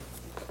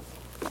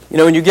You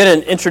know, when you get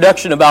an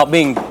introduction about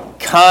being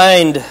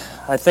kind,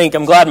 I think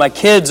I'm glad my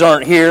kids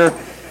aren't here.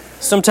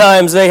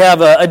 Sometimes they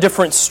have a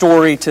different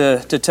story to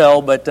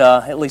tell, but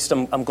at least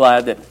I'm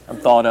glad that I'm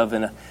thought of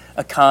in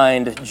a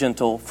kind,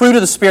 gentle, fruit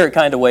of the Spirit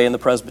kind of way in the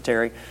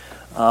presbytery.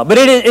 But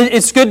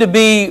it's good to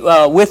be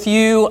with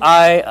you.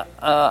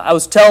 I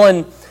was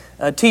telling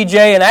TJ,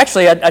 and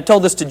actually I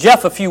told this to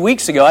Jeff a few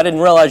weeks ago. I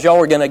didn't realize y'all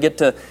were going to get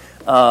to,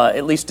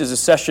 at least as a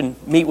session,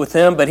 meet with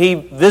him. But he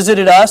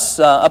visited us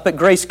up at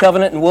Grace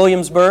Covenant in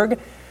Williamsburg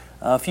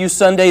a few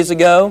Sundays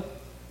ago.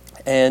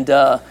 And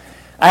I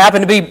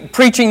happened to be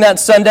preaching that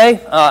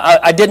Sunday.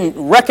 I didn't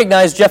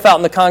recognize Jeff out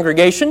in the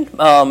congregation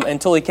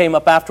until he came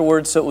up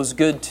afterwards, so it was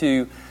good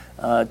to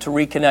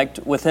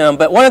reconnect with him.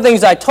 But one of the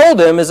things I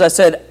told him is I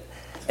said,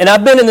 and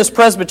I've been in this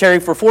presbytery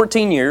for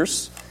 14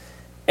 years,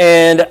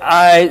 and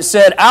I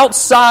said,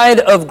 outside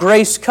of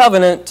Grace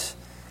Covenant,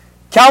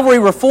 Calvary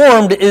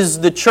Reformed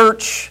is the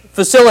church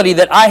facility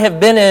that I have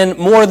been in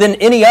more than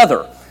any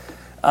other.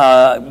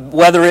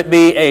 Whether it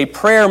be a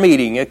prayer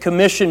meeting, a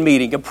commission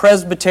meeting, a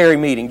presbytery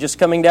meeting, just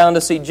coming down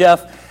to see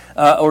Jeff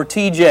or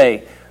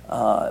TJ.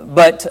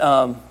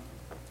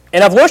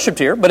 And I've worshiped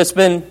here, but it's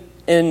been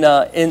in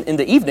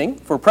the evening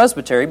for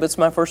presbytery, but it's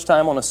my first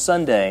time on a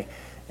Sunday.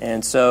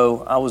 And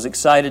so I was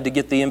excited to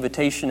get the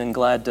invitation and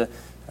glad to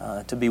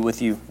be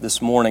with you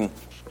this morning.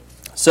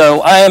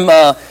 So I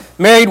am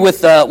married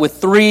with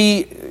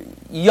three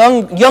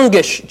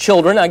youngish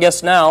children, I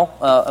guess now,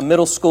 a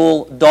middle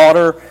school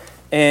daughter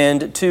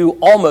and two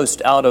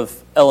almost out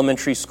of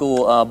elementary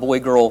school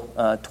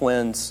boy-girl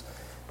twins.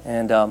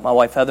 And my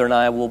wife Heather and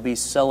I will be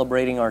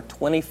celebrating our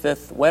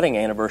 25th wedding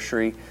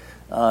anniversary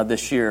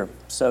this year.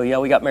 So yeah,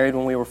 we got married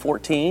when we were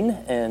 14,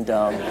 and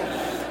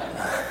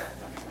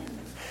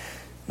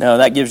now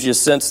that gives you a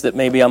sense that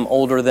maybe I'm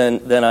older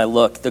than I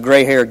look. The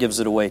gray hair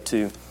gives it away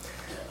too.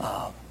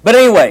 But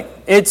anyway,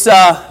 it's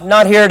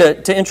not here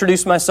to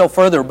introduce myself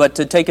further, but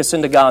to take us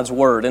into God's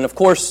Word. And of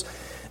course,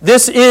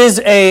 this is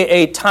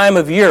a time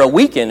of year, a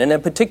weekend, and a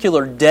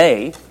particular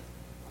day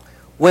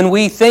when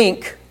we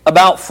think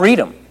about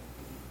freedom.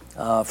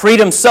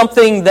 Freedom,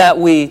 something that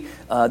we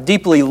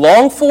deeply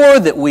long for,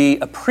 that we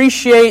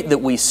appreciate, that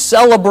we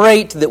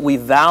celebrate, that we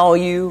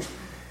value.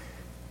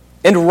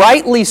 And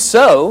rightly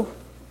so,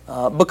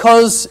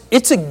 because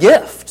it's a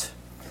gift.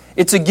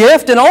 It's a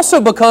gift, and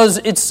also because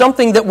it's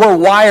something that we're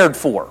wired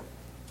for.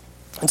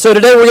 And so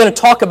today we're going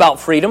to talk about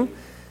freedom.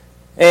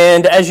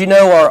 And as you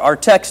know, our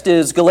text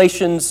is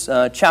Galatians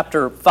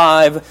chapter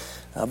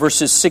 5,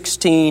 verses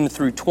 16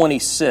 through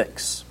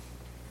 26.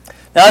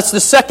 Now that's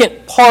the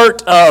second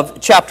part of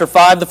chapter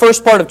 5. The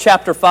first part of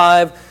chapter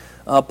 5,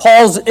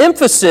 Paul's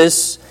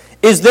emphasis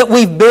is that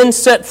we've been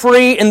set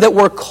free and that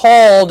we're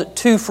called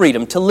to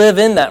freedom, to live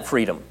in that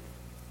freedom.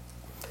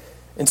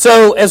 And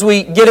so as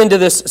we get into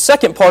this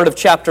second part of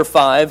chapter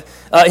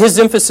 5, his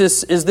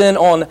emphasis is then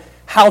on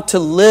how to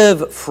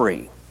live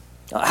free.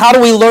 How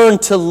do we learn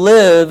to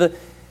live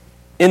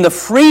in the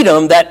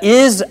freedom that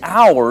is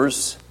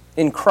ours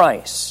in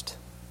Christ?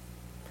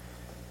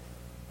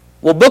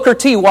 Well, Booker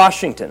T.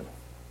 Washington,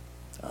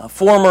 a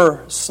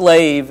former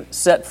slave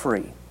set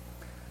free,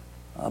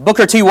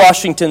 Booker T.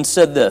 Washington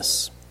said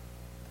this: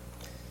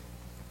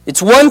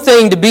 "It's one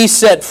thing to be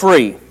set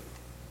free.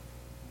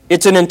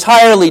 It's an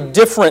entirely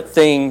different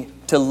thing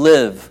to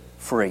live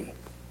free."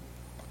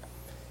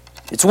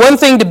 It's one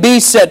thing to be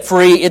set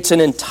free. It's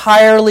an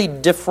entirely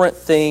different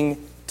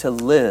thing to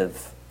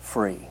live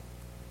free.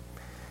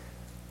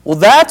 Well,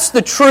 that's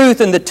the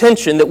truth and the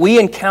tension that we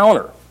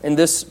encounter in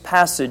this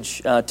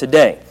passage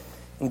today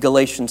in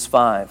Galatians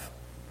 5.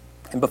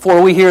 And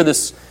before we hear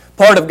this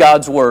part of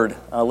God's Word,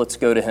 let's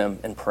go to Him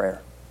in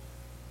prayer.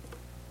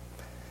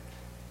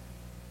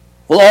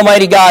 Well,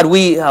 Almighty God,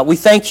 we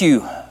thank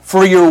You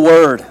for Your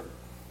Word,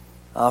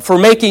 for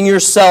making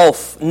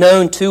Yourself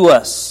known to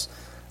us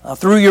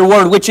through Your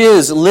Word, which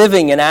is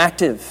living and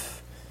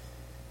active,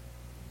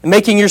 and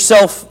making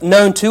Yourself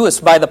known to us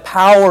by the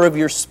power of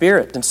Your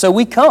Spirit. And so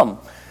we come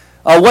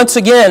once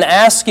again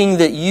asking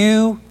that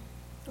You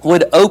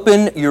would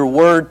open Your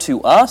Word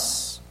to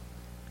us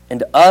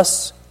and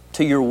us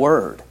to Your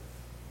Word,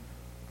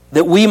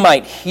 that we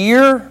might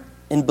hear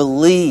and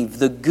believe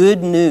the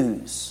good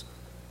news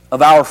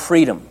of our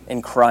freedom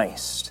in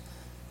Christ,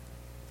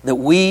 that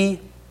we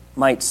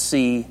might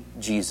see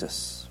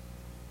Jesus.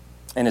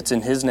 And it's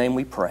in His name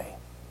we pray.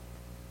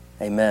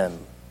 Amen.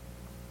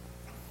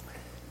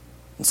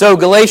 And so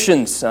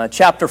Galatians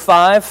chapter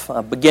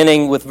 5,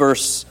 beginning with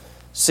verse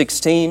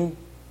 16,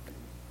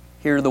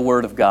 hear the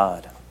word of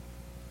God.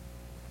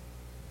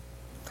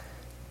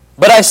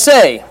 "But I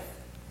say,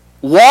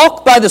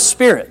 walk by the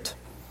Spirit,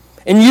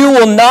 and you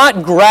will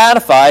not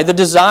gratify the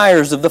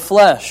desires of the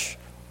flesh.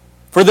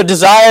 For the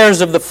desires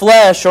of the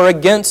flesh are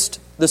against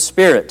the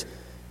Spirit.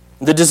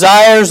 The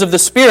desires of the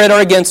Spirit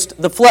are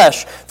against the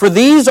flesh. For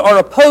these are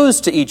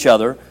opposed to each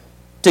other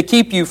to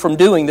keep you from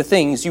doing the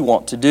things you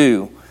want to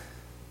do.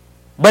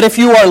 But if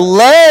you are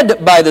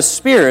led by the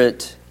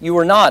Spirit, you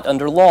are not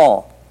under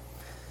law.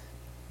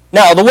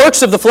 Now, the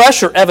works of the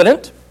flesh are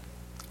evident: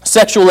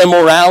 sexual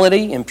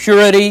immorality,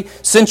 impurity,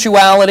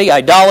 sensuality,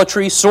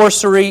 idolatry,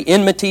 sorcery,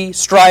 enmity,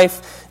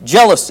 strife,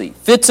 jealousy,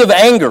 fits of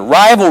anger,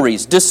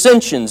 rivalries,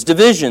 dissensions,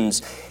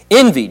 divisions,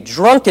 envy,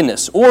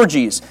 drunkenness,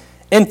 orgies,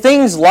 and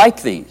things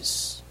like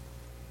these.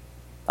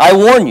 I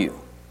warn you,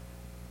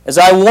 as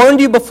I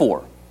warned you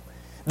before,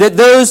 that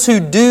those who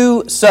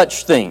do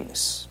such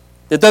things,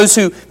 that those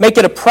who make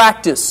it a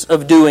practice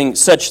of doing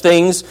such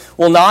things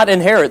will not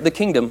inherit the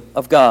kingdom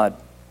of God.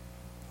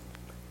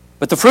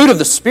 But the fruit of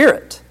the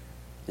Spirit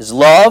is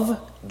love,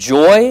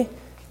 joy,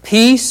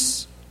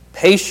 peace,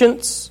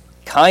 patience,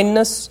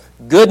 kindness,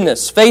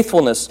 goodness,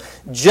 faithfulness,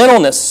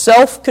 gentleness,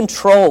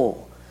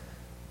 self-control.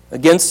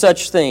 Against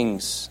such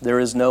things there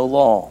is no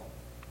law.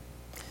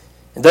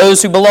 And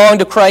those who belong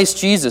to Christ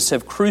Jesus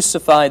have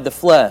crucified the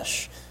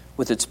flesh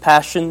with its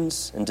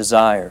passions and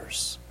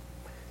desires.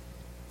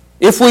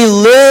 If we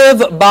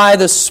live by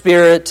the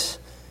Spirit,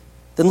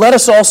 then let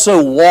us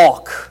also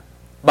walk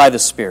by the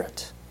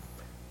Spirit.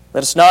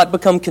 Let us not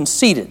become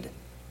conceited,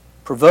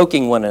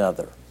 provoking one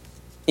another,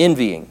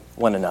 envying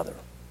one another.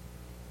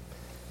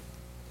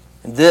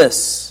 And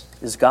this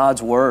is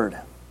God's Word.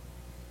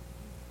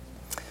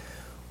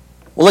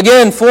 Well,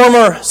 again,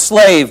 former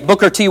slave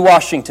Booker T.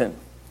 Washington.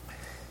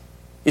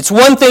 It's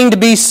one thing to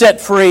be set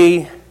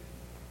free.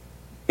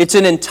 It's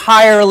an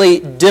entirely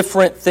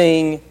different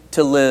thing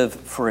to live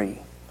free.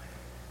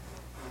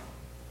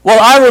 Well,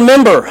 I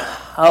remember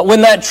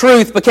when that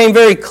truth became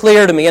very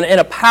clear to me in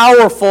a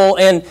powerful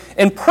and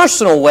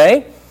personal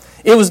way.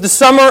 It was the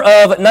summer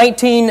of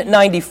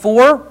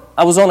 1994.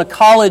 I was on a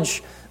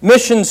college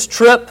missions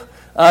trip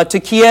to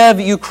Kiev,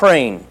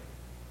 Ukraine.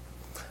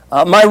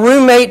 My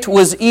roommate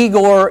was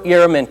Igor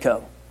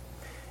Yeremenko.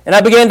 And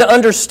I began to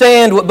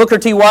understand what Booker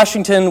T.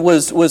 Washington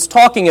was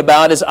talking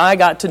about as I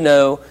got to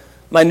know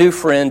my new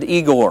friend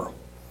Igor.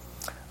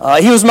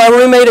 He was my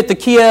roommate at the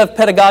Kiev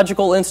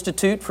Pedagogical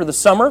Institute for the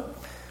summer.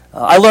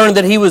 I learned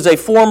that he was a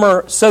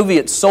former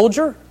Soviet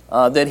soldier,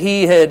 that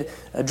he had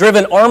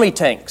driven army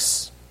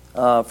tanks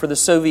for the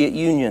Soviet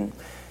Union.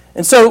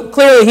 And so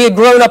clearly he had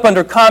grown up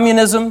under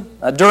communism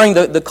during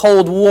the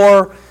Cold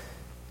War.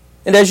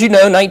 And as you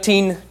know,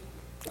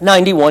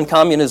 1991,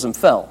 communism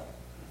fell.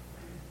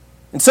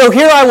 And so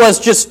here I was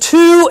just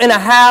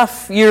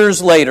 2.5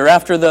 years later,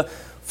 after the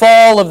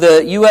fall of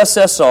the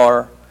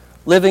USSR,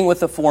 living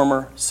with a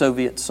former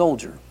Soviet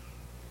soldier.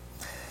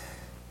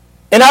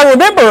 And I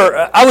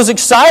remember I was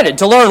excited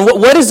to learn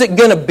what is it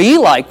going to be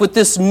like with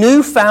this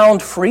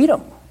newfound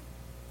freedom.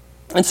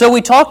 And so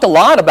we talked a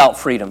lot about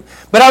freedom.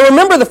 But I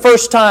remember the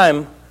first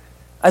time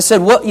I said,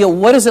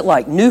 what is it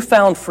like,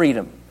 newfound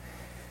freedom?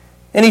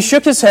 And he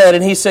shook his head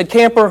and he said,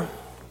 Camper,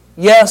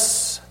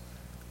 yes,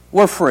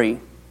 we're free.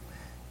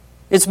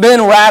 It's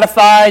been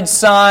ratified,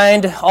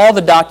 signed, all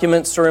the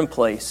documents are in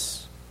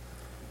place.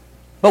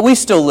 But we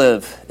still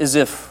live as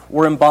if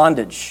we're in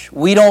bondage.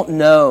 We don't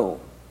know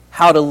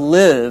how to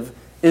live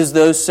as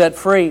those set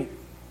free.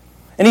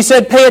 And he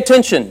said, pay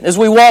attention as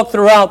we walk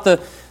throughout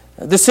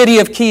the city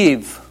of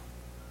Kyiv.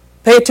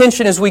 Pay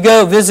attention as we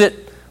go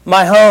visit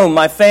my home,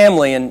 my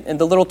family, and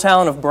the little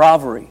town of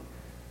Brovary.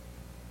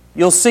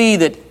 You'll see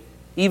that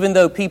even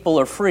though people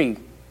are free,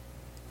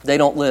 they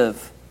don't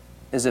live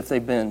as if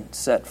they've been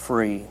set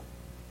free.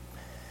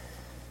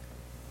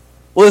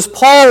 Well, as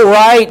Paul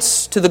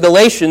writes to the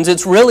Galatians,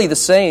 it's really the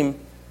same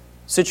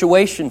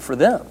situation for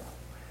them.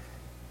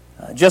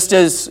 Just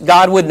as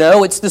God would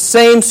know, it's the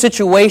same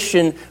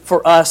situation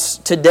for us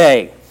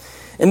today.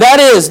 And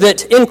that is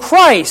that in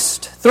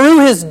Christ,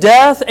 through His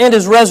death and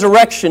His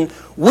resurrection,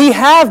 we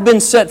have been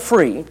set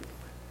free,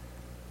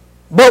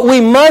 but we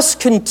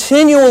must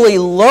continually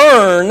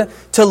learn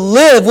to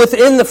live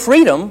within the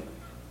freedom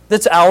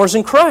that's ours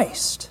in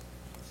Christ.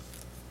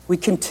 We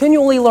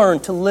continually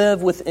learn to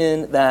live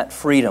within that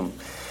freedom.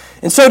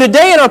 And so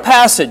today in our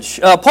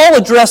passage, Paul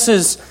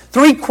addresses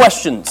 3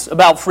 questions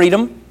about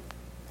freedom.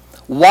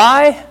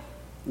 Why,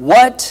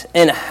 what,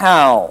 and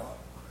how?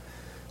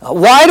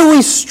 Why do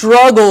we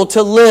struggle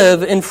to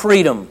live in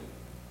freedom?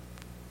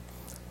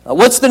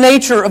 What's the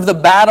nature of the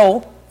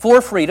battle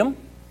for freedom?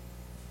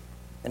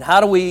 And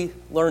how do we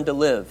learn to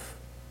live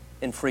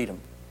in freedom?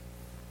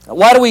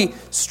 Why do we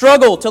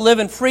struggle to live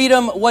in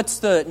freedom? What's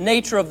the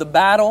nature of the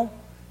battle?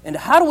 And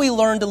how do we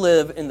learn to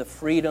live in the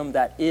freedom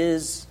that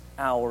is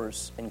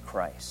ours in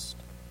Christ?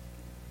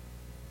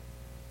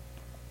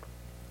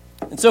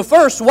 And so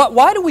first,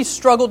 why do we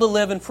struggle to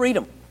live in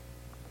freedom?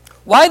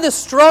 Why this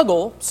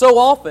struggle so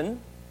often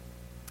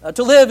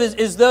to live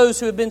as those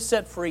who have been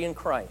set free in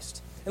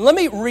Christ? And let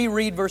me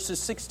reread verses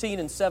 16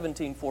 and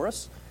 17 for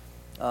us.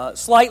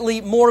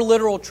 Slightly more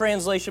literal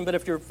translation, but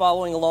if you're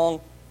following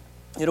along,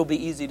 it'll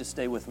be easy to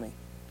stay with me.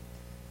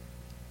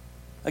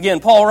 Again,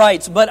 Paul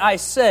writes, "But I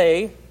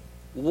say,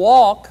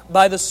 walk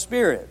by the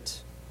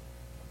Spirit,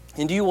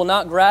 and you will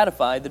not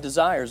gratify the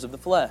desires of the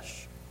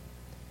flesh.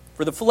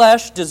 For the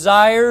flesh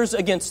desires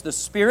against the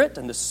Spirit,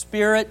 and the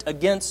Spirit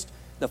against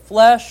the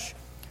flesh.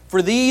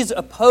 For these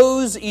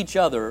oppose each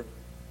other,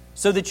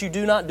 so that you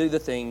do not do the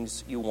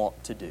things you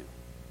want to do."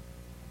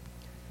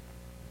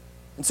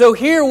 And so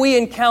here we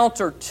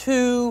encounter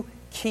 2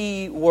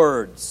 key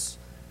words: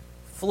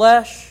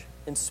 flesh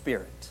and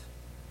spirit.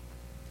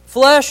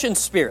 Flesh and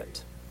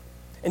spirit.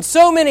 And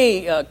so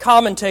many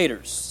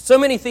commentators, so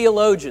many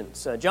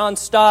theologians, John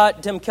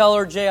Stott, Tim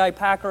Keller, J.I.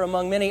 Packer,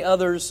 among many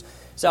others,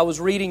 as I was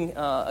reading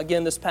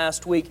again this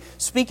past week,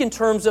 speak in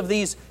terms of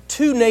these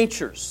two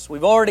natures.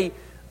 We've already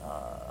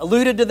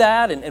alluded to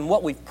that and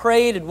what we've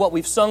prayed and what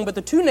we've sung, but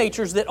the two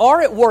natures that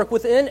are at work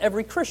within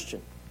every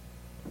Christian: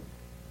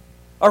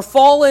 our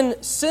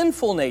fallen,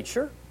 sinful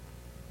nature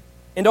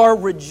and our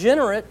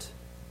regenerate,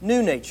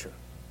 new nature.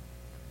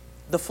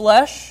 The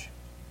flesh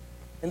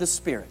and the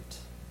spirit.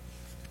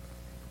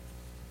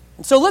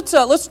 And so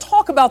let's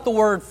talk about the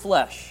word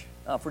flesh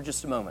for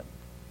just a moment.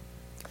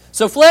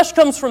 So flesh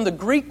comes from the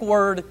Greek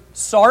word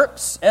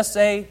sarx,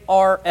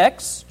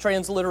 S-A-R-X,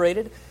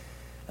 transliterated.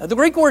 The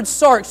Greek word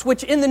sarx,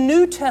 which in the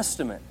New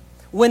Testament,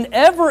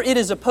 whenever it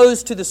is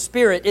opposed to the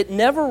spirit, it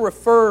never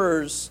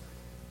refers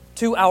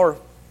to our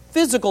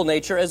physical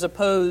nature as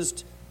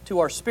opposed to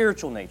our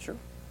spiritual nature.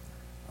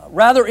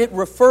 Rather, it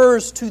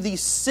refers to the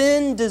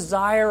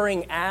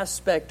sin-desiring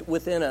aspect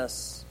within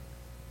us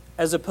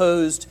as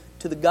opposed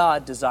to the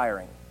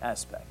God-desiring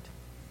aspect.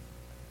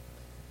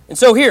 And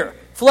so here,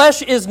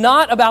 flesh is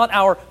not about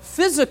our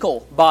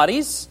physical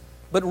bodies,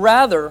 but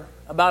rather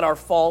about our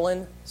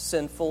fallen,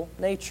 sinful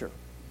nature.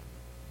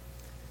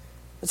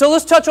 And so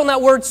let's touch on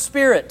that word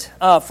spirit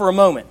for a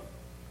moment.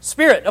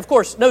 Spirit, of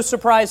course, no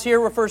surprise here,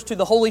 refers to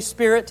the Holy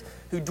Spirit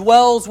who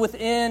dwells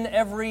within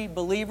every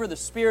believer, the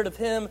Spirit of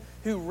Him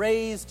who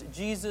raised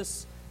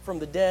Jesus from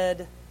the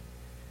dead.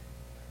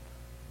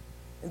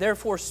 And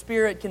therefore,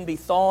 spirit can be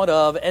thought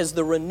of as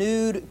the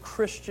renewed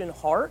Christian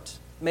heart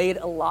made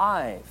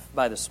alive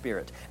by the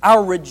Spirit,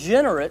 our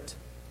regenerate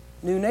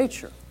new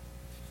nature.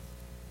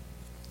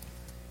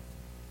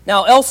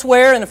 Now,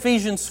 elsewhere in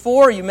Ephesians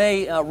 4, you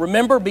may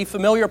remember, be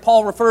familiar,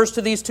 Paul refers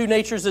to these two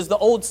natures as the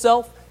old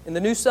self and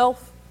the new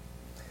self.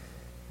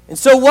 And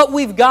so what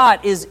we've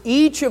got is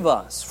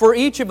for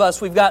each of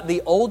us, we've got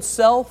the old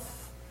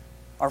self,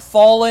 our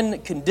fallen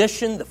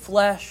condition, the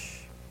flesh,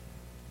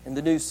 and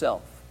the new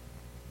self,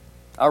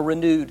 our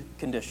renewed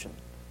condition,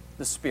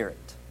 the spirit.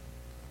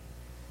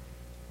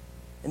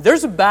 And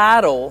there's a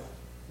battle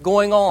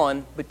going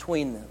on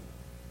between them.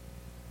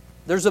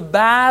 There's a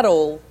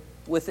battle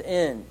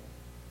within.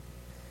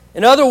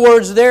 In other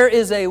words, there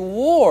is a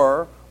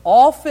war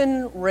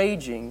often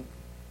raging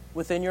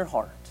within your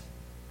heart.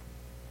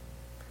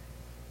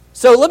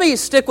 So let me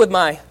stick with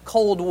my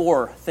Cold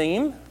War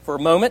theme for a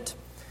moment.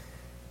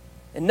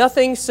 And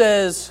nothing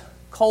says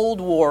Cold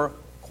War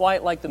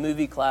quite like the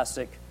movie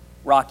classic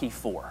Rocky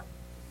IV.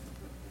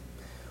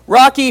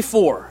 Rocky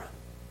IV.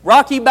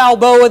 Rocky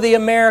Balboa, the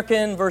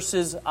American,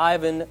 versus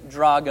Ivan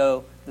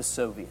Drago, the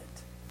Soviet.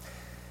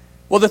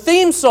 Well, the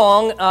theme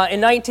song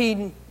in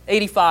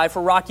 1985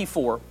 for Rocky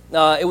IV,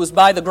 it was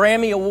by the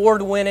Grammy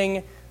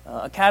Award-winning,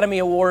 Academy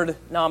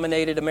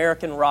Award-nominated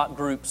American rock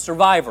group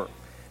Survivor.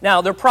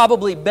 Now, they're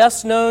probably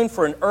best known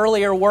for an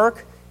earlier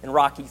work in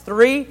Rocky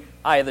III,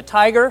 Eye of the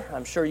Tiger.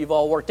 I'm sure you've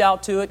all worked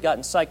out to it,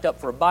 gotten psyched up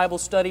for a Bible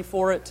study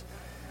for it.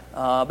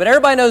 But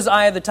everybody knows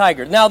Eye of the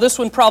Tiger. Now, this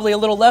one probably a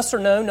little lesser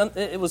known.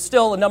 It was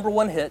still a number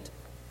one hit.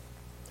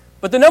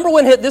 But the number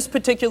one hit this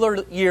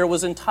particular year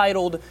was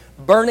entitled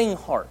Burning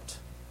Heart.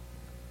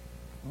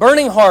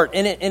 Burning Heart,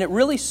 and it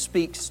really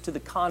speaks to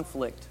the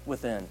conflict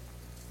within.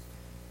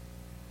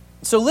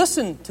 So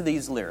listen to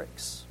these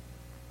lyrics.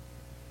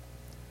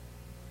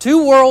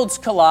 Two worlds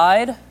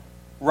collide,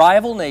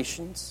 rival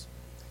nations.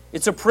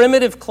 It's a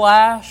primitive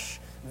clash,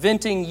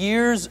 venting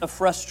years of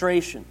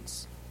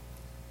frustrations.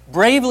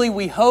 Bravely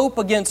we hope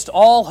against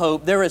all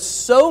hope. There is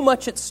so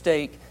much at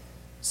stake,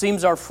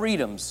 seems our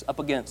freedom's up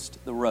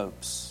against the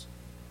ropes.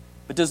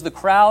 But does the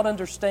crowd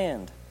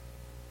understand?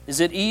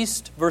 Is it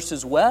east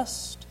versus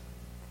west,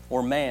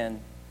 or man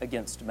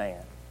against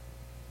man?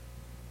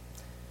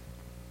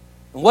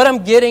 And what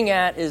I'm getting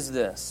at is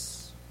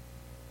this.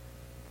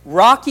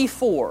 Rocky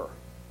IV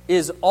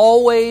is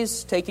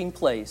always taking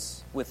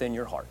place within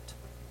your heart.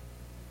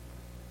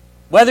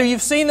 Whether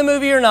you've seen the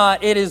movie or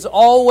not, it is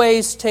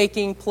always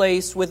taking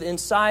place within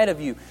inside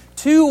of you.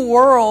 Two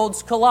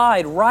worlds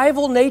collide,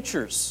 rival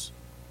natures.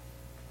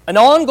 An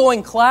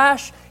ongoing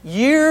clash,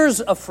 years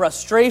of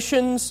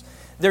frustrations.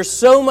 There's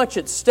so much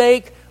at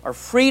stake. Our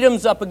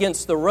freedom's up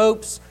against the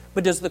ropes.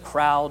 But does the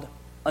crowd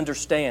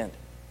understand?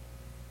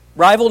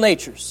 Rival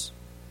natures.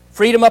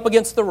 Freedom up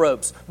against the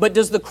ropes. But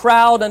does the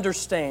crowd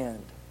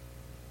understand?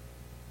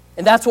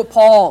 And that's what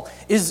Paul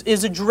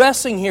is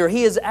addressing here.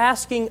 He is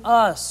asking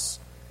us,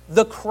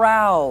 the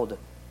crowd,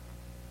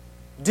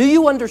 do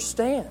you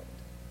understand?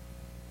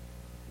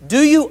 Do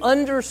you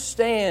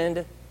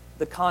understand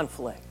the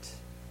conflict?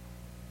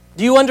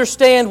 Do you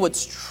understand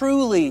what's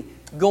truly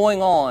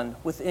going on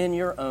within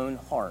your own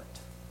heart?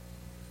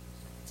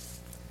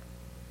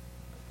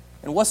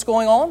 And what's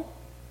going on?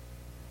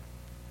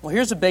 Well,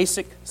 here's a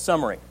basic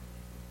summary.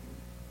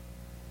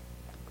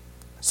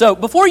 So,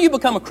 before you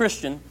become a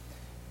Christian,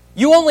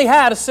 you only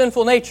had a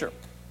sinful nature.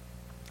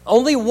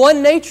 Only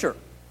one nature.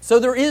 So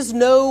there is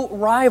no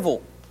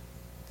rival.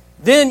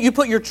 Then you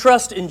put your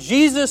trust in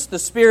Jesus, the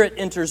Spirit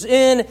enters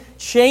in,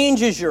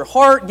 changes your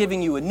heart,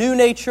 giving you a new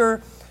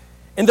nature.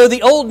 And though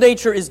the old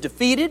nature is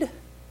defeated,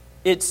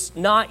 it's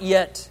not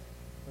yet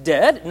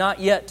dead, not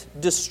yet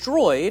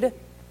destroyed.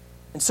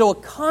 And so a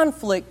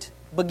conflict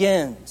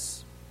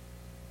begins.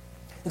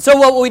 And so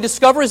what we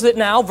discover is that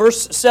now,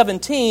 verse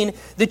 17,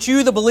 that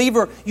you, the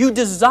believer, you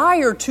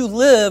desire to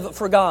live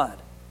for God.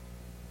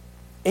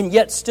 And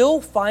yet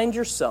still find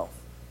yourself,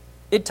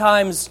 at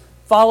times,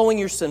 following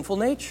your sinful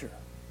nature.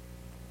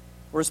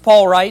 Or as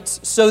Paul writes,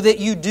 so that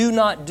you do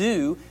not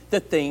do the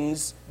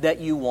things that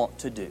you want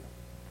to do.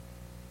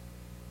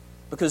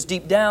 Because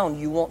deep down,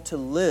 you want to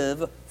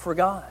live for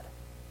God.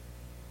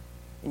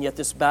 And yet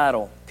this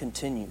battle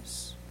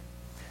continues.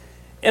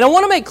 And I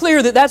want to make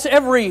clear that that's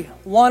every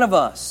one of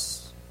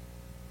us.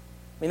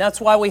 I mean,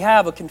 that's why we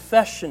have a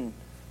confession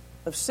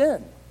of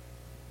sin.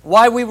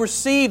 Why we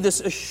receive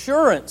this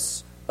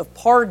assurance of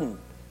pardon.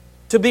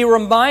 To be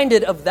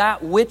reminded of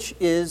that which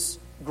is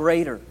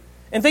greater.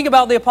 And think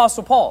about the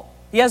Apostle Paul.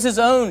 He has his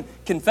own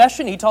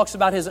confession. He talks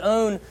about his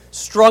own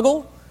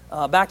struggle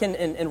back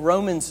in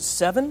Romans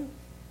 7.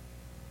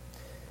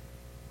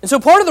 And so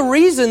part of the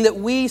reason that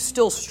we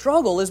still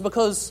struggle is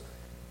because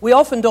we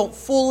often don't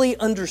fully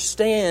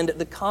understand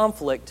the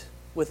conflict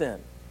within.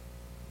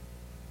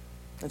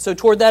 And so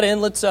toward that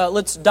end, let's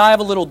dive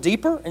a little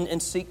deeper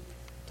and seek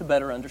to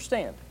better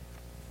understand.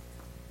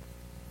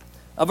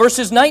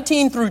 Verses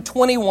 19 through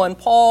 21,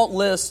 Paul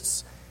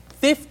lists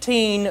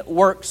 15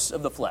 works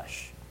of the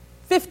flesh.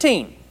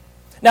 15.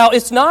 Now,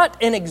 it's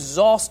not an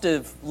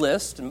exhaustive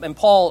list, and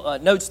Paul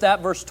notes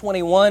that, verse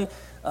 21,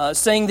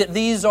 saying that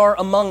these are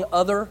among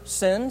other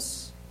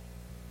sins.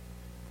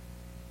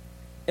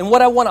 And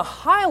what I want to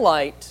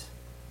highlight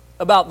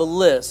about the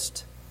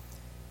list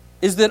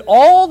is that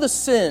all the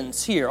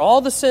sins here,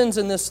 all the sins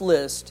in this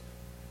list,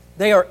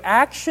 they are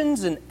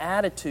actions and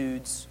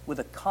attitudes with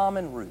a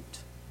common root.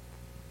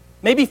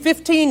 Maybe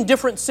 15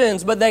 different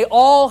sins, but they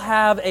all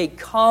have a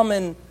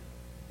common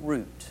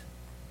root.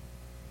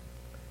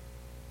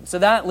 So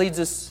that leads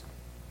us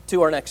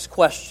to our next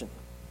question.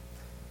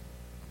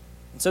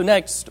 So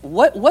next,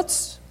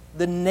 what's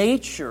the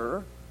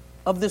nature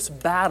of this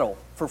battle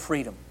for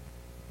freedom?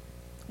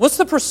 What's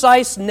the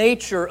precise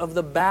nature of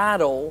the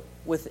battle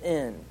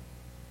within?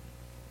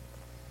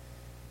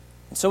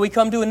 And so we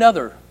come to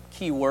another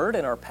key word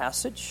in our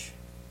passage.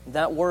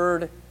 That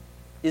word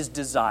is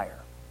desire.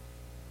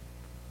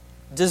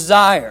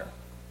 Desire.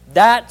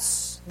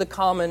 That's the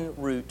common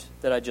root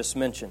that I just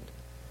mentioned.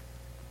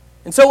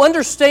 And so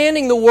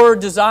understanding the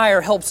word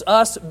desire helps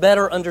us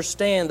better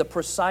understand the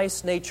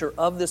precise nature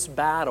of this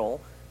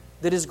battle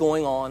that is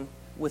going on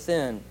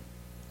within.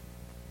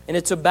 And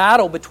it's a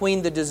battle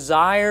between the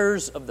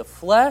desires of the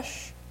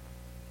flesh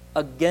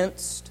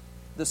against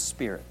the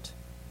Spirit,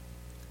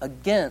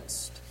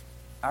 against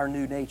our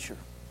new nature.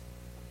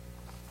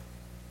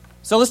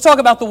 So let's talk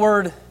about the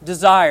word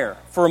desire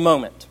for a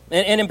moment,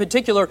 and in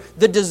particular,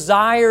 the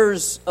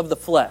desires of the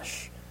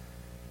flesh.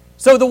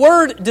 So the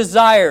word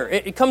desire,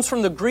 it comes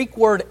from the Greek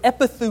word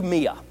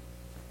epithumia.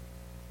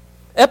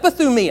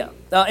 Epithumia.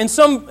 In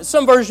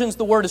some versions,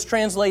 the word is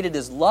translated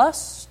as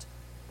lust.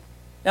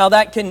 Now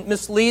that can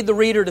mislead the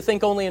reader to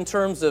think only in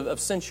terms of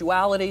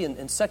sensuality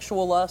and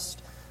sexual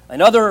lust.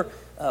 In other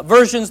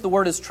versions, the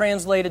word is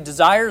translated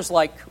desires,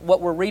 like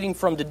what we're reading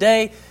from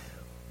today.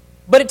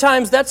 But at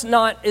times, that's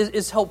not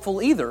as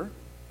helpful either,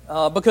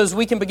 because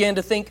we can begin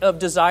to think of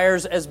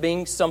desires as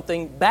being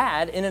something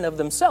bad in and of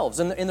themselves,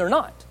 and they're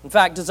not. In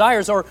fact,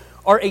 desires are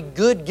a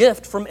good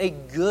gift from a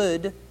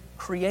good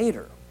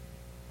Creator.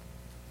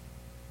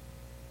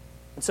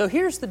 And so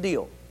here's the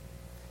deal.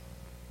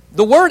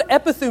 The word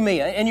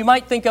epithumia, and you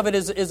might think of it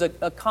as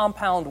a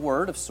compound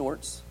word of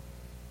sorts,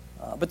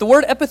 but the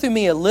word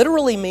epithumia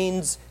literally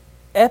means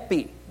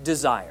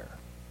epi-desire,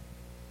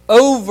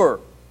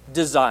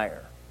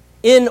 over-desire,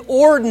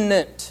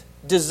 inordinate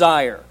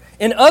desire.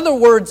 In other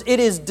words,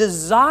 it is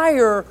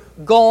desire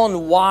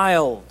gone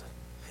wild,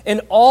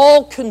 an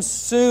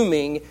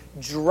all-consuming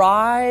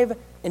drive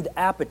and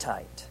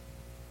appetite.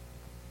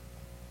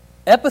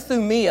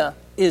 Epithumia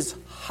is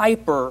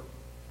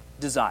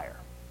hyper-desire.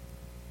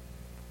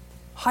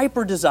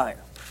 Hyper-desire.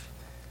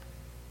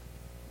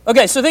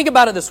 Okay, so think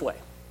about it this way.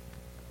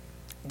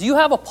 Do you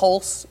have a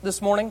pulse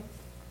this morning?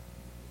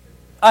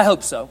 I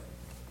hope so.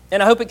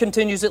 And I hope it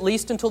continues at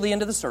least until the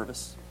end of the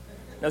service.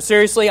 No,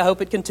 seriously, I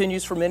hope it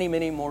continues for many,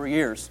 many more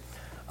years.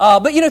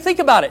 But, think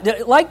about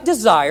it. Like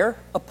desire,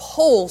 a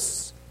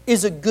pulse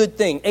is a good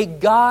thing, a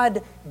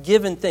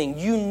God-given thing.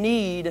 You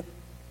need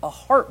a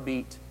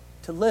heartbeat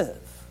to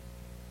live.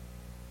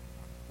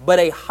 But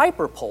a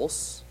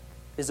hyperpulse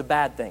is a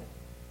bad thing.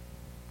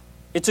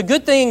 It's a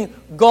good thing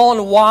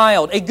gone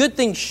wild, a good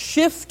thing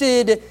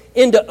shifted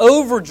into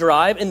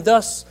overdrive and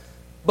thus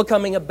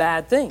becoming a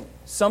bad thing,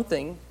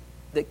 something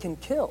that can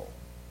kill.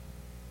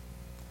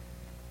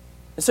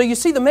 And so you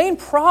see, the main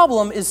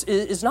problem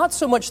is not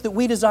so much that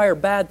we desire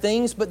bad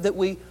things, but that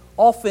we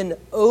often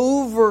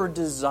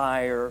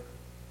over-desire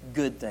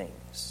good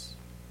things.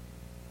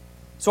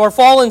 So our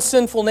fallen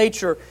sinful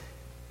nature,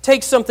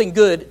 takes something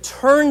good,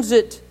 turns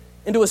it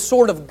into a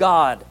sort of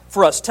God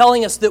for us,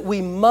 telling us that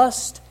we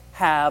must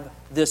have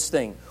this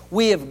thing.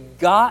 We have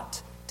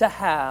got to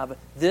have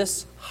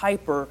this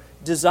hyper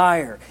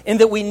desire, and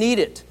that we need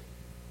it.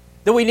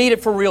 That we need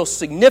it for real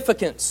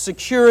significance,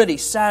 security,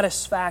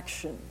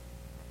 satisfaction.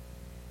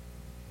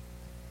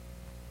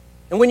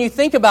 And when you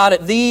think about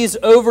it, these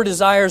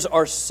over-desires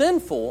are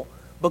sinful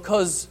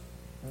because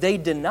they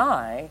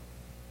deny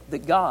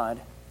that God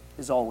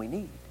is all we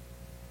need.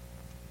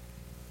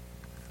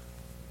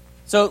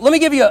 So let me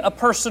give you a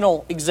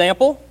personal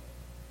example.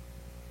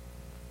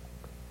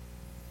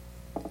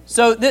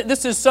 So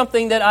this is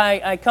something that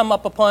I come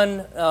up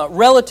upon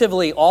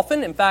relatively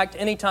often. In fact,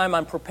 anytime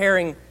I'm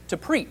preparing to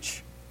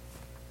preach,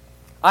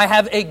 I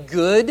have a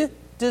good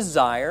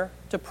desire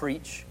to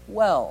preach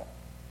well.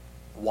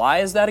 Why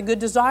is that a good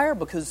desire?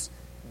 Because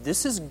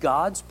this is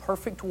God's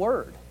perfect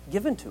word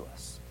given to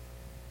us.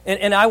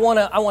 And I want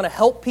to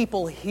help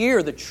people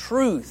hear the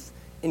truth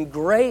and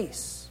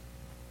grace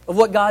of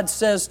what God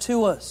says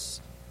to us.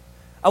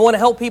 I want to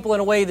help people in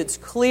a way that's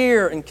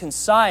clear and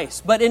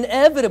concise. But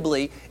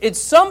inevitably, at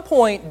some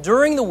point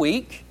during the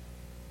week,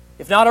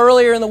 if not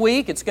earlier in the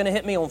week, it's going to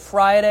hit me on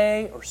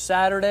Friday or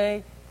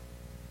Saturday,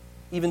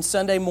 even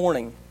Sunday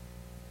morning.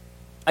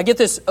 I get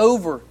this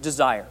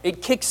over-desire.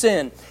 It kicks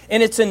in,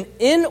 and it's an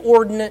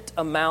inordinate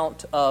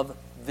amount of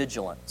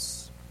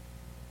vigilance.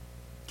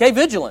 Okay,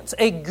 vigilance,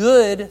 a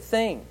good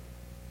thing.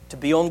 To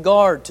be on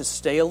guard, to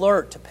stay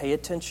alert, to pay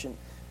attention.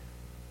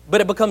 But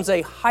it becomes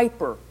a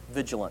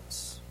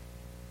hyper-vigilance.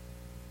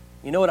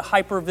 You know what a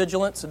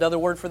hypervigilance, another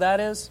word for that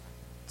is?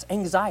 It's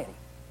anxiety.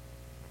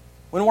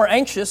 When we're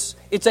anxious,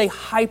 it's a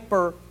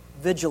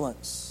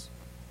hypervigilance.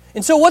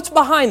 And so what's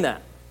behind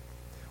that?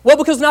 Well,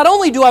 because not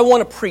only do I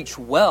want to preach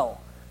well,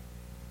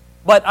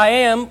 but I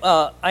am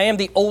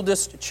the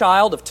oldest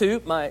child of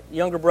two. My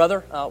younger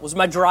brother was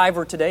my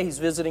driver today. He's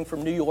visiting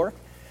from New York.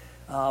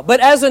 But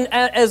as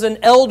an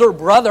elder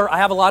brother, I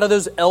have a lot of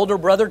those elder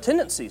brother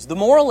tendencies. The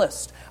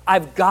moralist.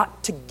 I've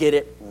got to get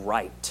it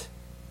right.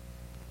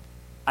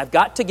 I've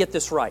got to get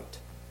this right.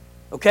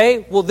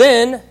 Okay? Well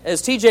then,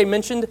 as TJ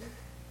mentioned,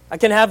 I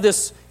can have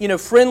this,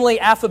 friendly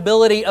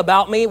affability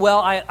about me. Well,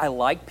 I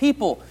like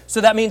people.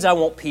 So that means I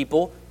want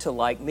people to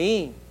like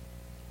me.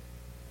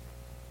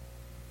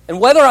 And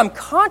whether I'm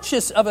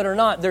conscious of it or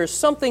not, there's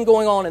something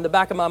going on in the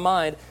back of my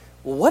mind.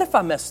 Well, what if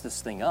I mess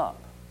this thing up?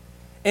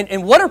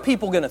 And what are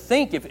people going to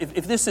think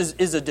if this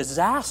is a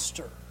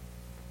disaster?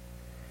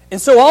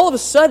 And so all of a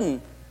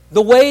sudden,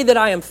 the way that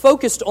I am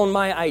focused on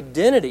my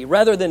identity,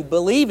 rather than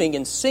believing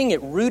and seeing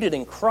it rooted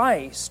in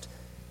Christ,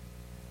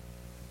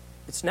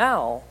 it's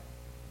now,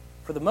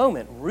 for the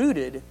moment,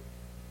 rooted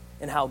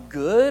in how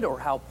good or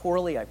how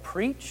poorly I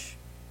preach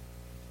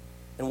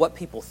and what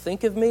people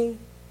think of me.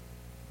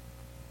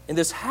 And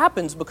this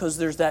happens because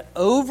there's that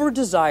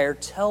over-desire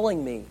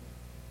telling me,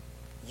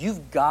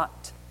 you've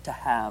got to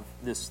have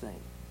this thing.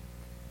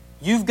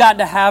 You've got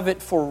to have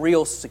it for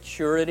real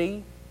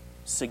security,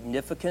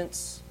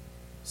 significance,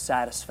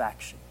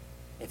 satisfaction.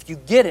 If you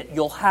get it,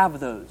 you'll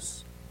have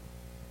those.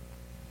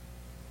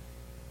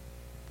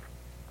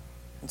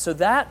 And so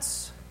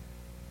that's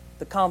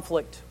the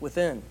conflict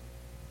within.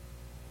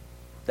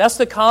 That's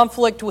the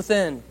conflict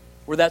within,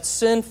 where that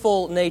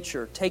sinful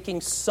nature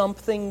taking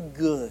something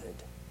good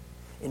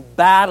and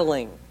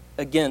battling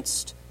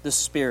against the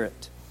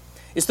Spirit.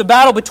 It's the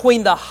battle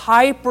between the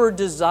hyper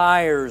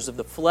desires of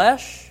the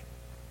flesh,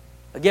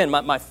 again,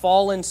 my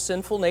fallen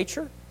sinful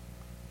nature,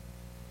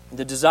 and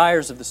the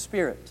desires of the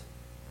Spirit,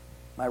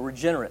 my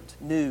regenerate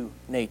new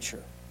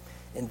nature.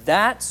 And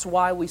that's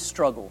why we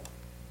struggle.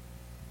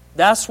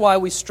 That's why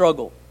we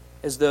struggle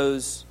as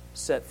those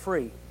set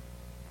free.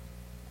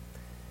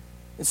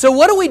 And so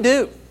what do we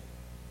do?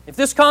 If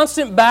this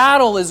constant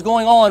battle is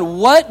going on,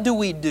 what do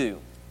we do?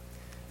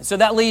 And so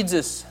that leads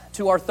us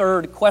to our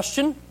third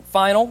question,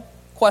 final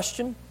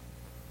question.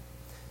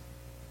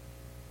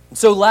 And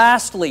so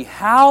lastly,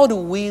 how do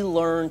we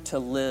learn to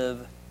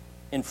live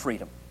in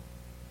freedom?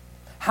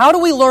 How do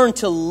we learn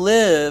to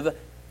live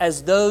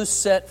as those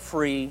set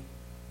free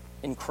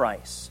in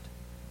Christ?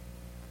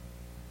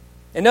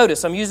 And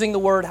notice, I'm using the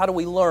word, how do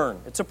we learn?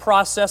 It's a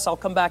process. I'll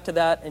come back to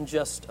that in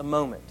just a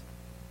moment.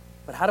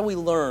 But how do we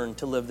learn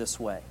to live this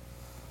way?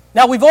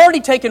 Now, we've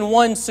already taken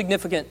one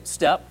significant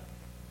step,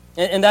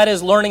 and that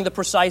is learning the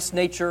precise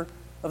nature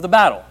of the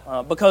battle.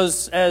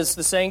 Because, as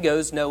the saying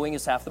goes, knowing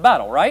is half the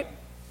battle, right?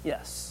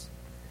 Yes.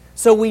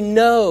 So we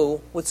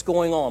know what's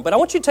going on. But I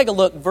want you to take a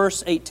look,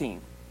 verse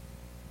 18.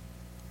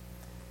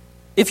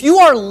 If you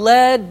are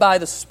led by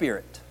the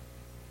Spirit,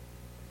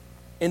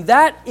 and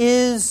that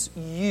is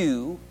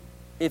you,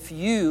 if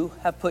you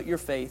have put your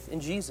faith in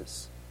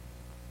Jesus.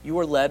 You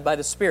are led by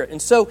the Spirit.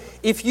 And so,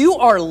 if you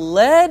are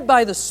led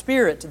by the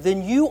Spirit,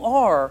 then you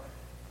are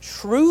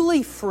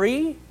truly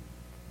free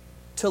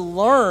to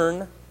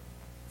learn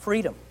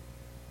freedom.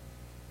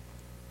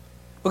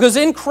 Because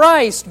in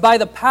Christ, by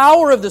the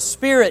power of the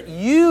Spirit,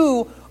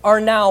 you are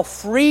now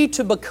free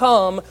to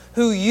become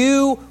who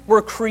you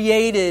were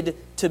created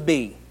to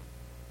be.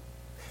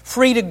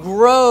 free to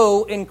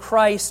grow in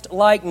Christ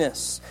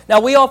likeness. Now,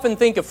 we often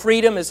think of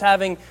freedom as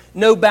having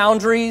no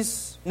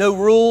boundaries, no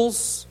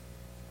rules,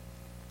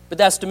 but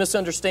that's to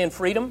misunderstand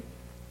freedom.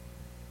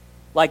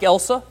 Like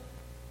Elsa,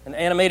 in the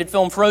animated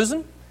film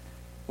Frozen,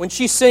 when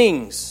she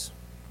sings,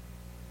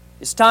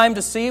 "It's time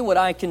to see what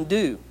I can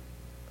do,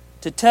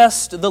 to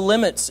test the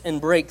limits and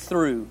break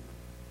through.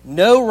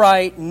 No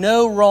right,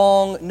 no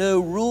wrong, no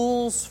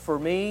rules for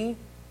me.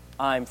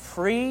 I'm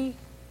free,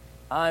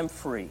 I'm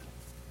free."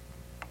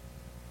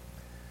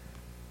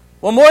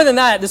 Well, more than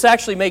that, this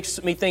actually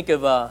makes me think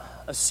of a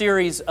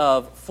series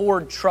of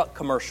Ford truck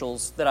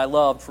commercials that I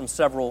loved from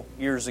several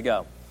years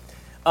ago.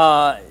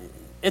 At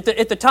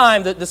the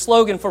time, the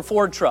slogan for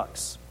Ford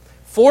trucks,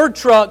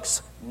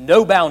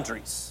 no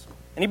boundaries.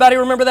 Anybody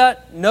remember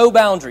that? No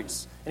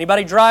boundaries.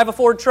 Anybody drive a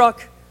Ford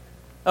truck?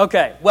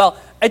 Okay, well,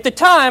 at the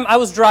time, I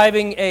was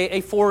driving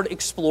a Ford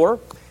Explorer,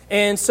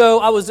 and so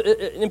I was,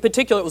 in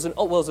particular, it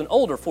was an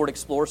older Ford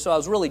Explorer, so I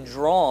was really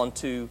drawn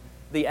to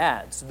the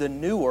ads, the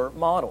newer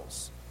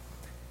models.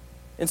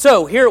 And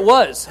so here it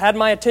was, had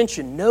my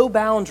attention, no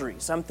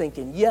boundaries. I'm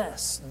thinking,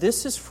 yes,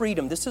 this is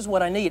freedom, this is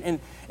what I need.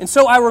 And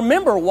so I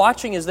remember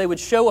watching as they would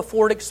show a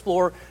Ford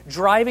Explorer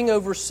driving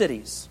over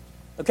cities.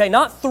 Okay,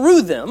 not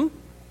through them,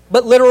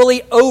 but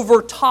literally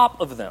over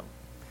top of them.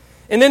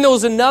 And then there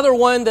was another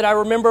one that I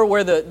remember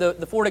where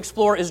the Ford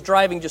Explorer is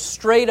driving just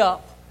straight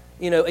up,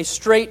 a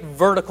straight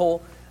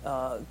vertical,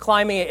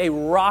 climbing a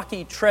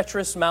rocky,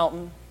 treacherous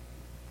mountain,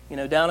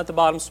 down at the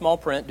bottom, small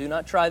print, do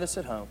not try this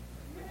at home.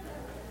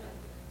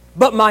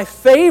 But my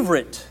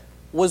favorite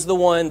was the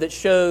one that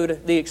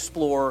showed the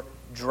Explorer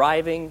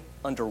driving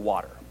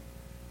underwater.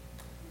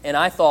 And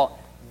I thought,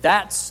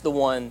 that's the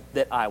one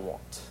that I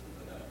want.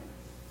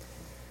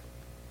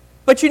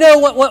 But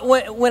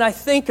when I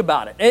think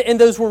about it, and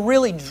those were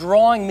really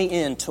drawing me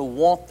in to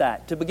want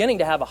that, to beginning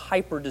to have a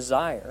hyper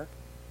desire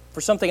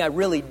for something I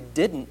really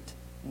didn't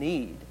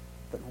need,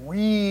 but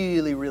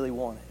really, really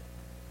wanted.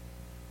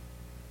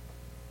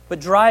 But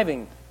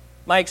driving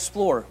my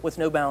Explorer with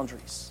no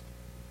boundaries,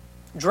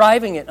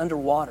 driving it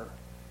underwater,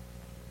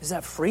 is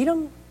that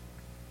freedom?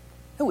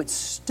 No, it's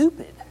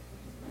stupid.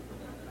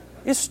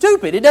 It's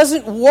stupid. It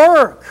doesn't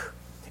work.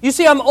 You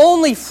see, I'm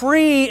only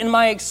free in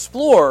my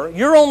Explorer.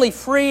 You're only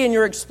free in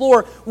your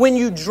Explorer when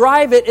you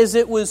drive it as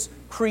it was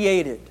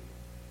created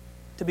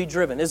to be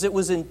driven, as it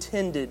was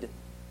intended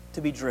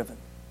to be driven.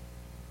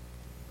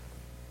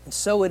 And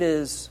so it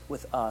is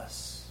with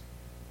us.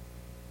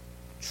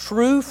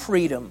 True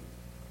freedom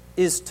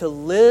is to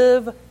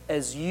live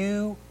as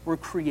you were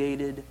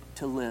created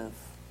to live.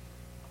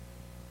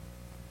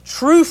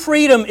 True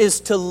freedom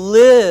is to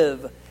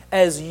live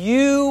as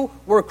you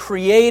were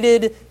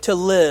created to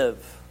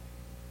live.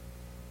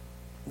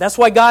 That's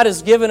why God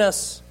has given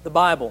us the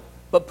Bible.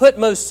 But put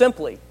most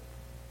simply,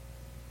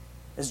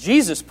 as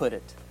Jesus put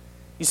it,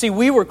 you see,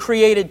 we were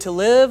created to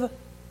live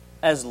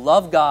as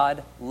love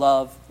God,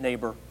 love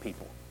neighbor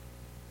people.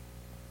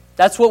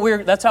 That's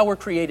how we're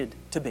created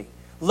to be.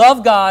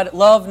 Love God,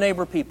 love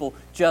neighbor people,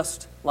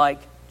 just like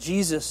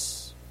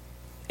Jesus.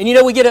 And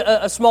we get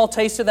a small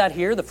taste of that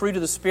here, the fruit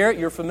of the Spirit.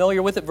 You're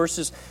familiar with it,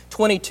 verses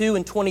 22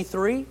 and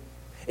 23.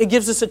 It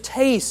gives us a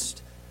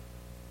taste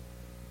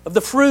of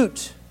the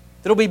fruit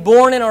that will be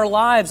born in our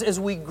lives as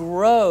we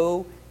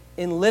grow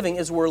in living,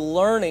 as we're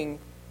learning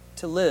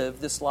to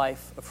live this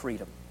life of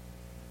freedom.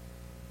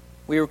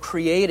 We were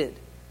created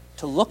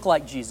to look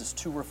like Jesus,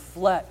 to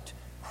reflect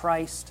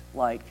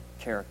Christ-like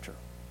character.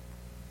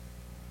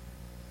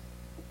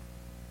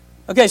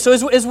 Okay, so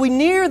as we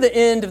near the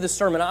end of the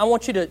sermon, I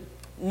want you to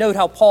note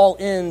how Paul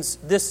ends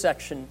this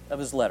section of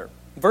his letter.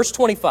 Verse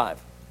 25.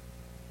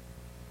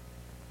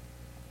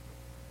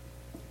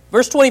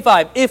 Verse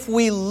 25, if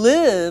we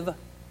live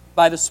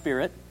by the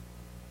Spirit,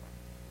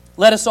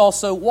 let us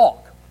also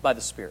walk by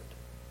the Spirit.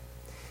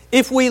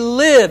 If we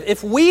live,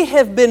 if we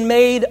have been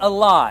made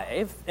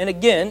alive, and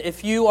again,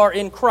 if you are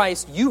in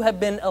Christ, you have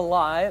been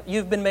alive,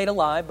 you've been made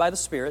alive by the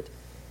Spirit.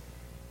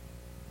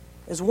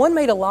 As one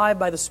made alive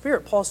by the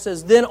Spirit, Paul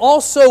says, then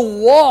also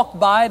walk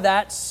by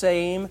that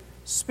same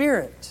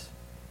Spirit.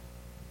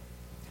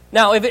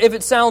 Now, if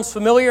it sounds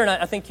familiar, and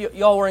I think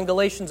y'all were in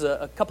Galatians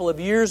a couple of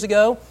years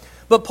ago,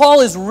 but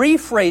Paul is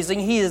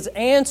rephrasing, he is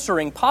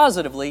answering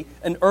positively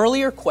an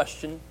earlier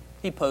question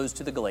he posed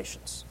to the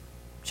Galatians.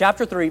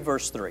 Chapter 3,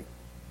 verse 3.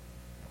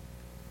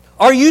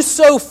 Are you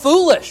so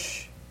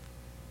foolish?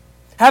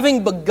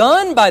 Having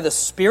begun by the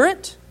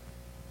Spirit,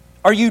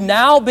 are you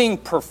now being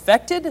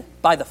perfected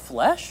by the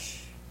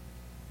flesh?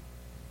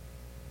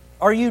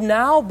 Are you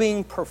now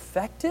being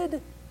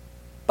perfected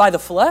by the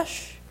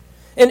flesh?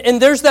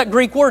 And there's that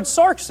Greek word,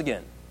 sarx,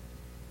 again.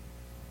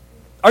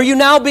 Are you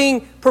now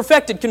being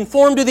perfected,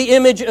 conformed to the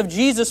image of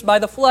Jesus by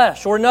the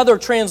flesh? Or another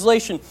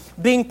translation,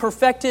 being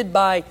perfected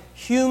by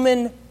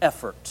human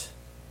effort.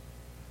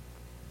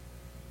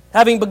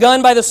 Having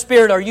begun by the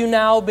Spirit, are you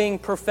now being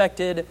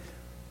perfected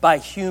by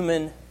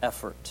human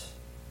effort?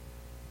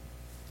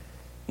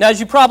 Now, as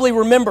you probably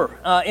remember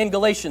in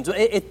Galatians,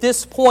 at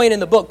this point in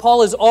the book,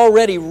 Paul has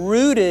already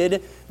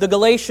rooted the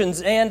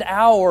Galatians and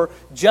our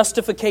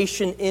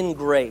justification in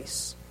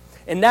grace.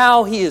 And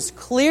now he is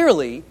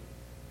clearly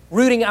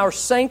rooting our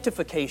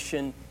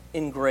sanctification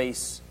in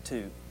grace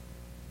too.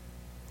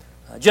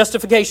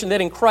 Justification that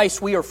in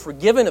Christ we are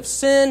forgiven of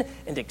sin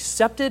and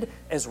accepted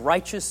as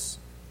righteous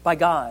by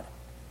God.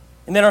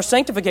 And then our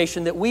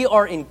sanctification that we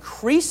are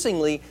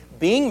increasingly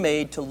being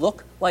made to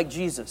look like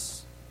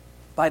Jesus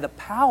by the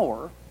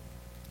power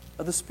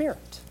of the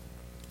Spirit.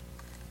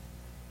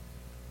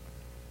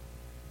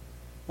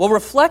 Well,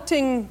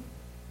 reflecting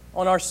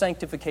on our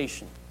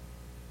sanctification,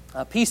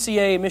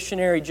 PCA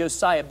missionary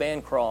Josiah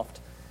Bancroft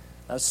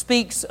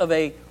speaks of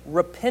a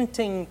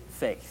repenting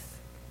faith.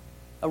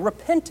 A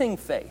repenting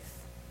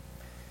faith.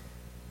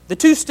 The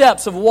two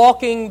steps of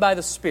walking by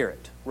the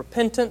Spirit,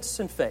 repentance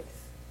and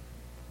faith.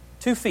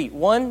 2 feet,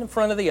 one in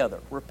front of the other.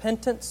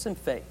 Repentance and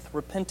faith.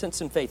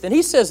 Repentance and faith. And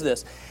he says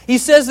this. He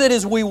says that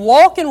as we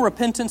walk in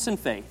repentance and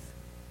faith,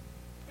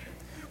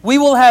 we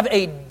will have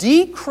a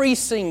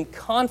decreasing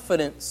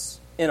confidence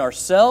in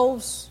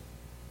ourselves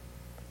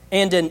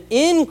and an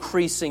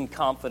increasing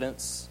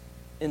confidence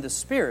in the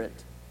Spirit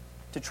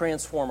to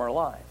transform our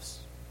lives.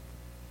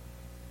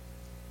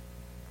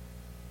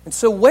 And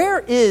so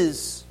where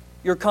is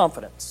your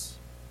confidence?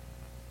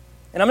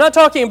 And I'm not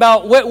talking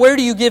about where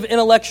do you give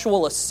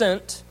intellectual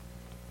assent,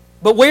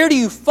 but where do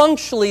you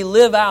functionally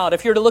live out?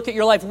 If you're to look at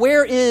your life,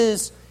 where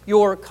is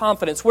your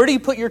confidence? Where do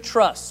you put your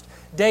trust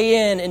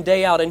day in and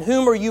day out? And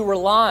whom are you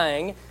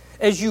relying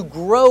as you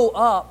grow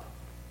up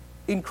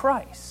in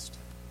Christ?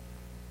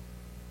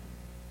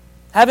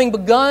 Having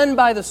begun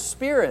by the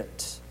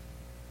Spirit,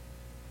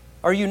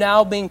 are you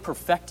now being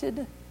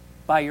perfected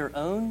by your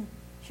own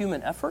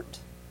human effort?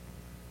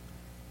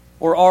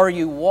 Or are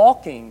you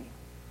walking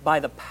by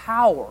the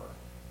power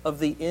of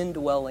the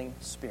indwelling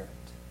Spirit?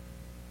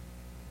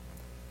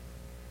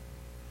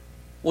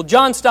 Well,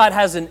 John Stott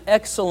has an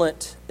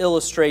excellent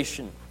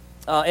illustration.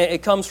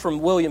 It comes from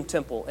William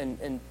Temple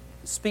and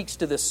speaks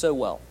to this so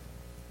well.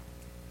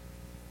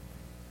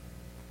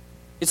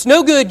 It's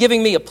no good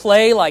giving me a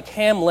play like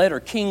Hamlet or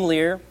King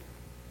Lear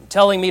and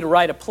telling me to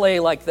write a play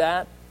like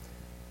that.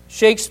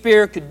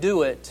 Shakespeare could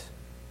do it.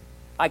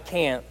 I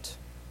can't.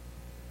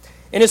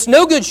 And it's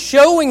no good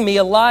showing me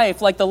a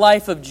life like the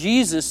life of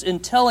Jesus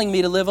and telling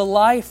me to live a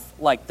life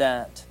like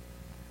that.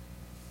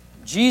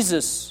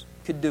 Jesus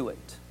could do it.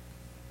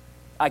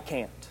 I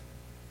can't.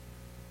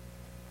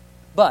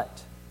 But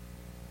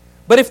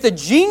if the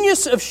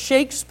genius of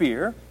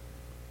Shakespeare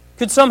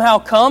could somehow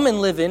come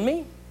and live in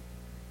me,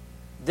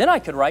 then I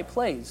could write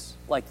plays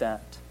like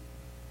that.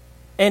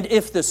 And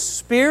if the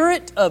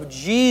Spirit of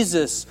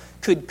Jesus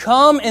could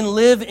come and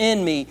live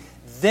in me,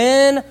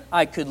 then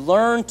I could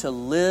learn to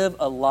live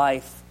a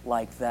life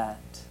like that.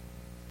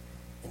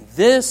 And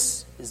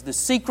this is the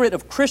secret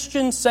of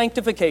Christian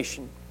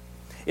sanctification.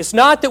 It's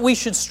not that we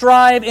should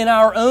strive in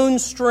our own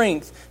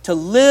strength to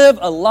live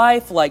a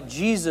life like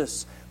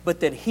Jesus, but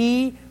that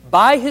He,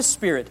 by His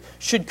Spirit,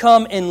 should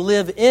come and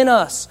live in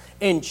us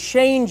and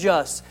change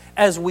us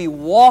as we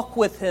walk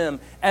with Him,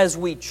 as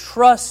we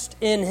trust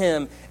in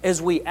Him,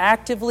 as we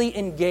actively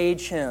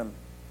engage Him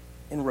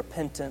in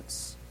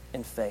repentance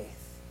and faith.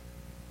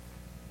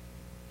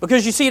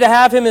 Because you see, to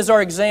have Him as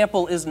our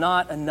example is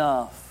not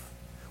enough.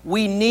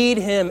 We need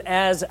Him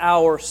as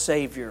our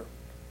Savior.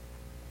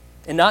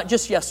 And not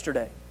just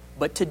yesterday,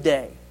 but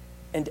today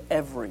and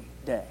every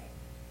day.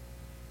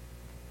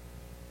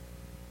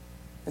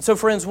 And so,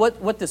 friends,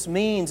 what this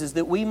means is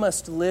that we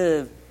must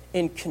live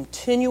in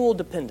continual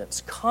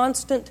dependence,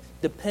 constant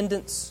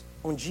dependence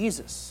on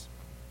Jesus,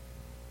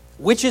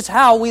 which is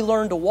how we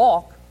learn to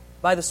walk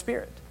by the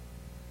Spirit,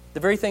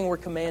 the very thing we're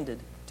commanded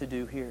to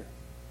do here.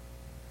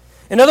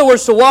 In other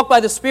words, to walk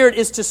by the Spirit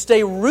is to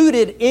stay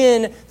rooted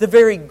in the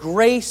very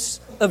grace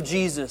of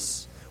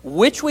Jesus,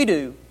 which we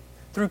do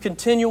through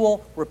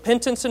continual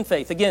repentance and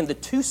faith. Again, the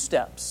two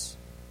steps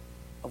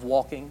of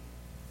walking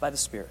by the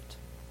Spirit.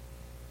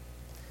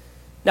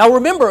 Now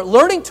remember,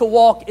 learning to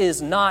walk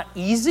is not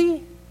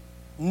easy,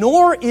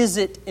 nor is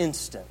it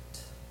instant.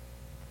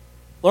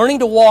 Learning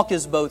to walk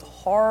is both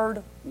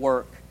hard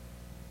work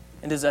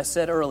and, as I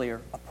said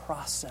earlier, a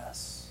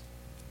process.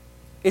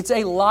 It's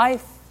a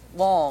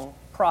lifelong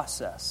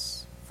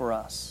process for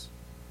us.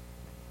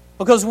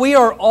 Because we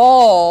are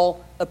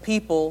all a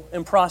people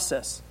in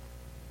process.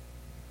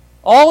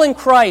 All in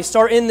Christ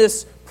are in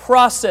this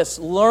process,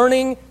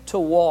 learning to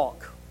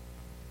walk.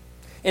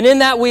 And in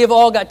that we have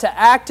all got to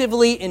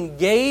actively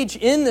engage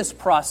in this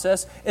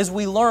process as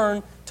we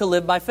learn to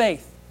live by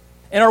faith.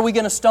 And are we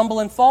going to stumble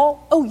and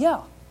fall? Oh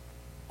yeah.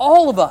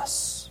 All of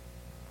us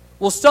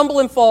will stumble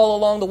and fall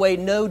along the way,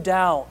 no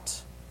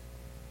doubt.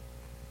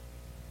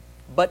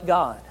 But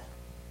God.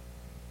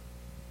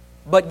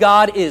 But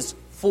God is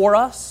for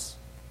us.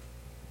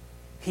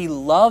 He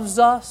loves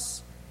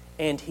us.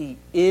 And He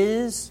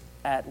is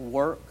at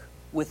work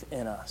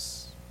within us.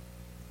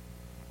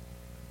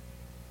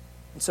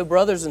 And so,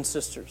 brothers and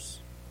sisters,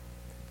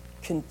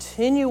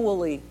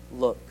 continually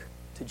look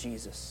to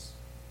Jesus.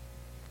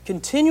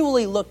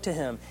 continually look to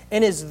Him,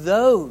 and as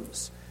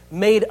those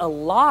made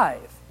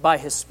alive by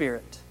His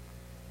Spirit,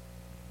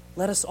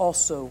 let us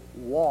also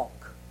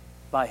walk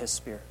by His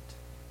Spirit.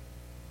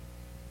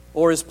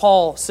 Or as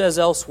Paul says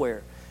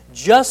elsewhere,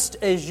 just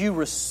as you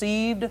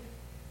received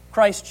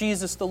Christ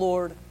Jesus the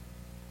Lord,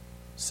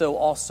 so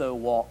also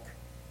walk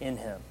in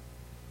Him.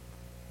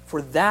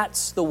 For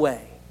that's the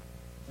way,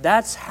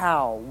 that's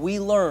how we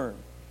learn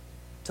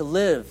to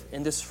live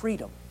in this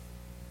freedom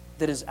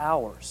that is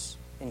ours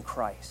in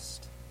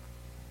Christ.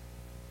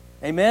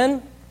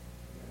 Amen?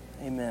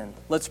 Amen.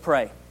 Let's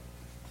pray.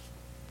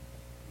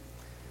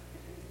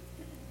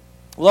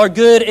 Well, our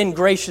good and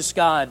gracious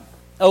God,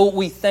 oh,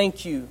 we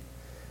thank You.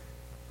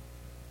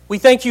 We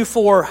thank You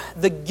for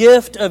the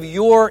gift of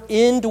Your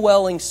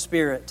indwelling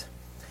Spirit,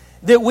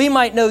 that we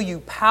might know You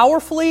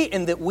powerfully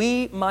and that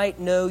we might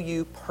know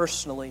You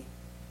personally.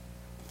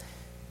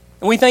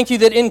 And we thank You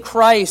that in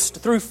Christ,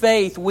 through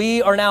faith,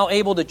 we are now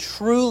able to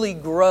truly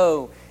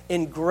grow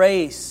in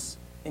grace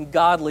and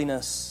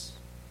godliness.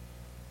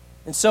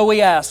 And so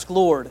we ask,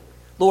 Lord,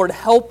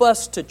 help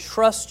us to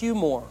trust You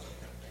more,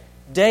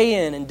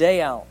 day in and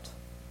day out,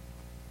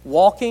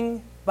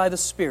 walking by the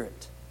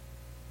Spirit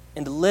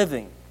and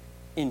living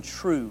in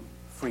true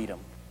freedom.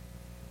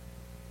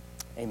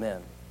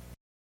 Amen.